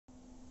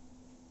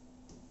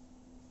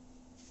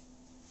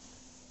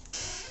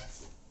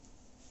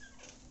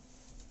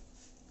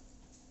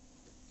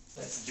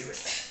Let's do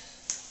it.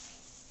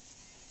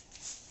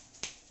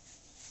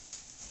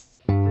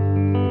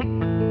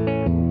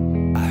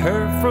 I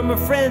heard from a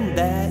friend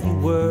that you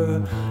were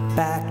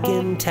back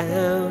in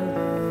town.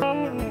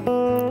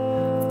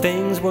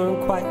 Things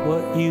weren't quite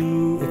what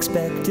you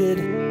expected.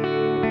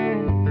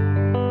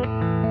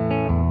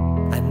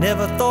 I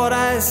never thought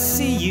I'd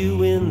see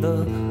you in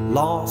the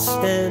lost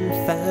and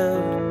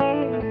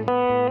found,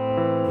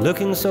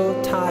 looking so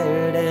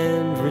tired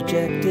and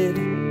rejected.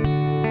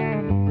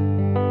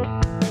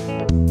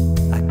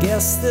 I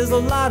guess there's a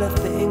lot of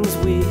things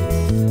we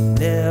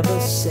never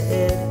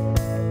said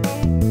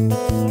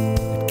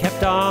that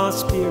kept our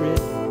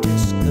spirit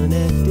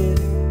disconnected.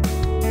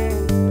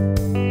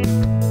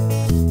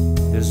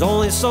 There's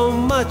only so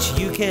much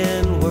you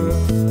can work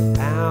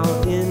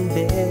out in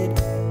bed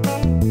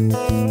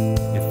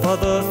if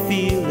other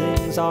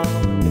feelings are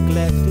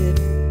neglected.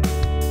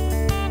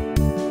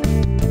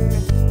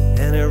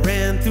 And it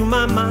ran through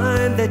my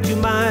mind that you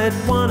might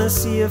want to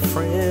see a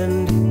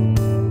friend,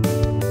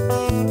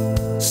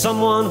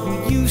 someone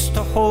who used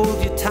to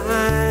hold you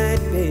tight,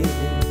 baby.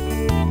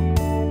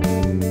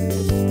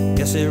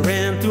 Yes, it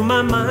ran through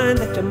my mind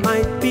that you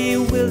might be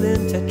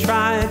willing to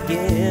try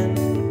again.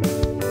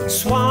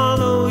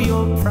 Swallow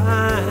your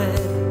pride,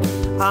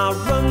 I'll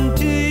run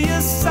to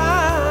your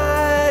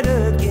side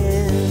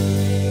again.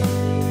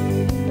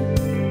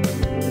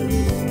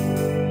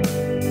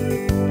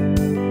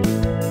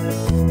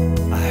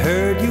 I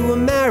heard you were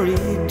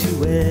married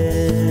to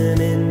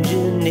an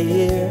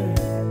engineer.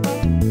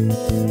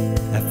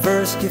 At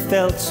first you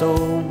felt so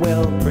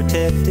well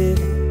protected.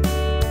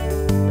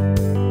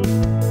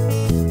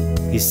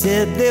 You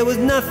said there was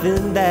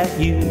nothing that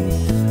you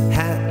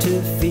had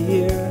to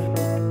fear,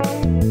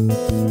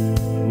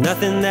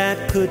 nothing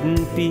that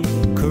couldn't be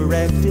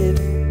corrected.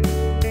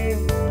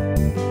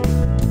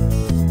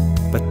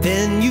 But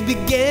then you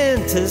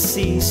began to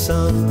see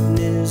some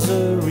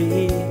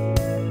misery,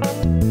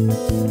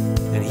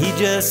 and he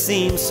just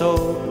seemed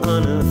so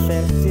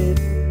unaffected.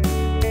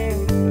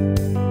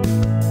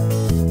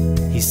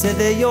 He said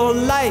that your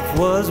life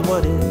was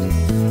what it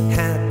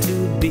had to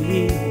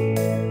be,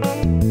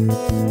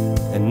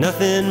 and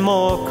nothing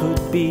more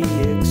could be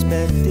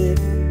expected.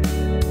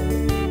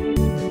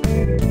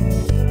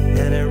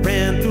 And it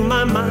ran through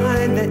my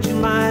mind that you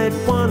might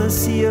want to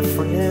see a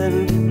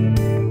friend,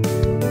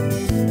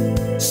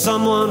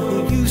 someone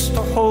who used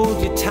to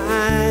hold you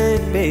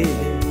tight, baby.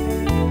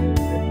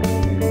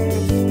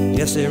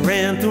 Yes, it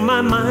ran through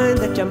my mind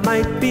that you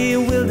might be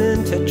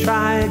willing to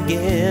try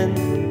again.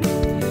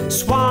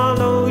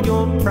 Swallow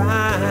your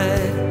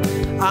pride,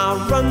 I'll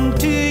run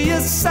to your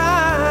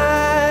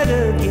side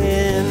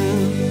again.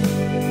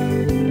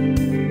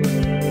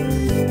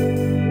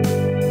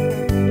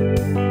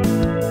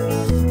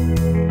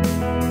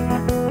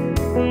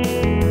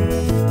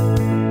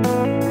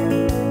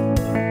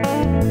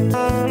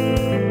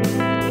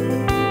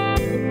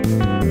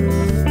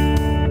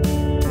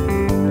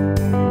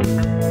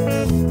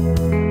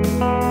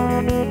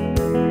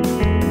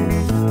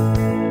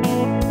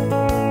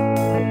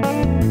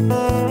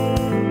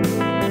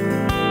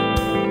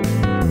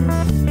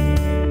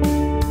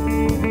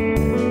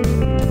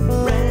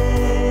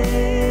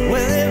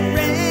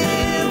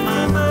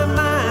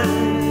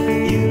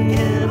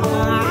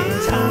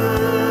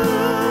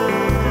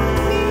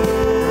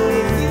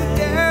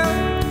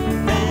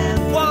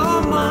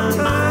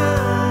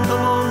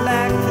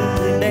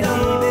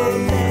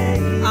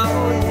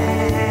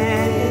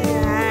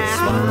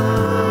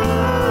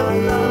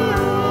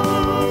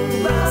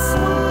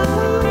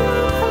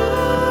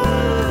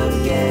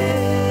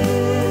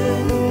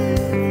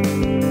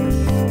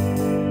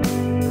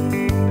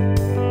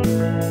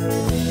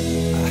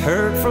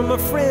 Heard from a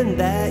friend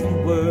that you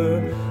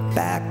were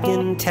back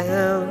in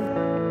town.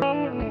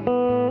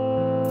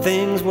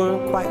 Things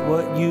weren't quite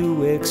what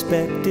you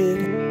expected.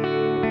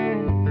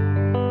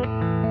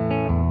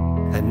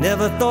 I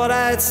never thought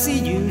I'd see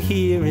you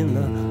here in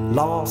the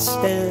lost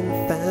and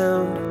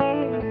found,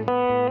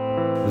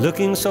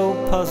 looking so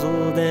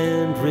puzzled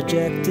and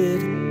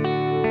rejected.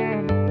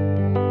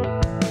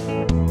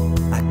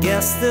 I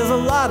guess there's a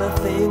lot of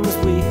things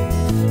we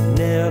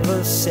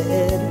never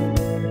said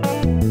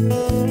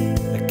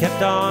that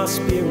kept our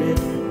spirit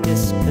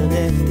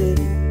disconnected.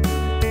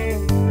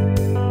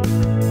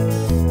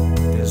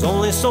 There's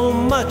only so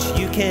much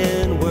you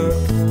can work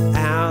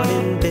out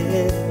in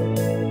bed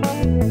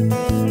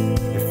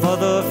if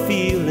other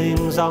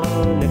feelings are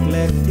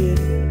neglected.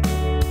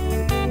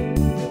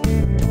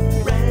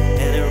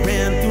 And it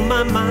ran through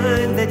my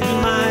mind that you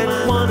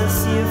might want to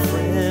see a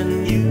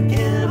friend, you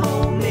can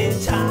hold me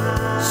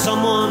tight,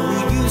 someone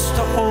who used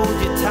to hold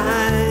you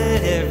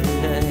tight every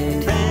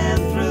night. Ran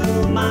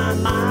through my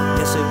mind,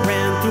 yes, it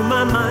ran through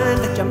my mind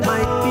that you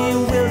might be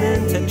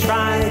willing to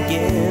try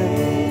again.